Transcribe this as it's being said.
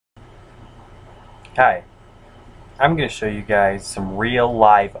Hi, I'm going to show you guys some real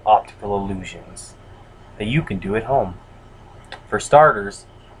live optical illusions that you can do at home. For starters,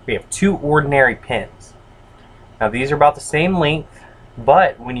 we have two ordinary pins. Now these are about the same length,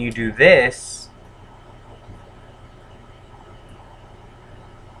 but when you do this,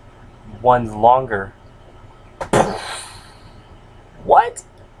 one's longer. What?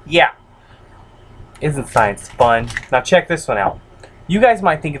 Yeah. Isn't science fun? Now check this one out. You guys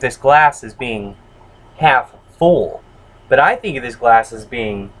might think of this glass as being half full, but I think of this glass as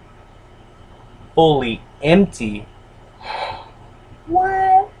being fully empty.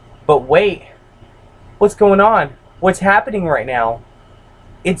 What? But wait, what's going on? What's happening right now?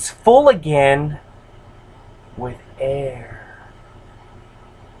 It's full again with air.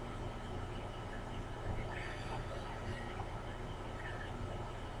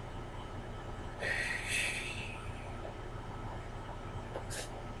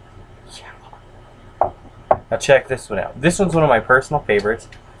 Now check this one out. This one's one of my personal favorites.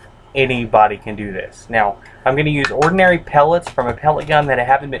 Anybody can do this. Now, I'm going to use ordinary pellets from a pellet gun that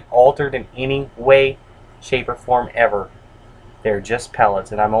haven't been altered in any way, shape, or form ever. They're just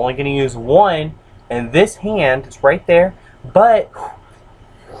pellets, and I'm only going to use one, and this hand is right there, but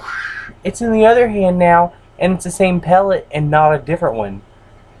it's in the other hand now, and it's the same pellet and not a different one.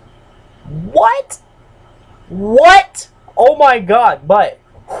 What? What? Oh my god, but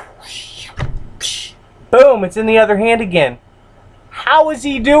boom, it's in the other hand again. How is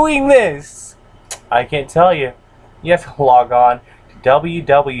he doing this? I can't tell you. You have to log on to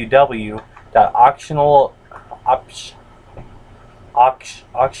www.optical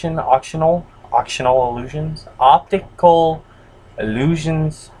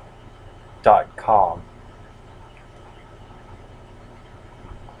illusions.com.